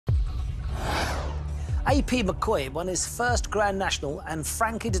AP McCoy won his first Grand National and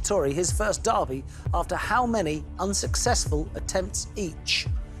Frankie Dettori his first Derby after how many unsuccessful attempts each?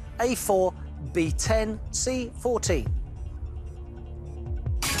 A4, B10, C14.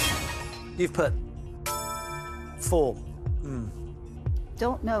 You've put 4.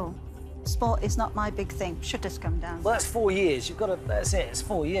 Don't know. Sport is not my big thing. Should have come down. Well, that's 4 years. You've got to... That's it. It's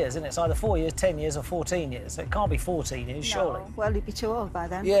 4 years, isn't it? It's either 4 years, 10 years or 14 years. So it can't be 14 years, surely. Well, he'd be too old by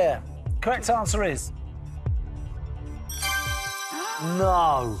then. Yeah. Correct answer is...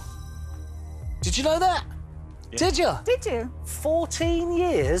 No. Did you know that? Yeah. Did you? Did you? 14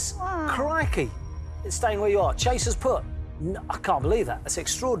 years? Wow. Crikey. It's staying where you are. Chaser's put. No, I can't believe that. That's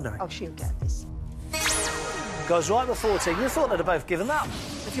extraordinary. Oh, she'll get this. Goes right with 14. You thought they'd have both given up.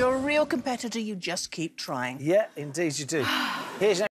 If you're a real competitor, you just keep trying. Yeah, indeed you do. Here's your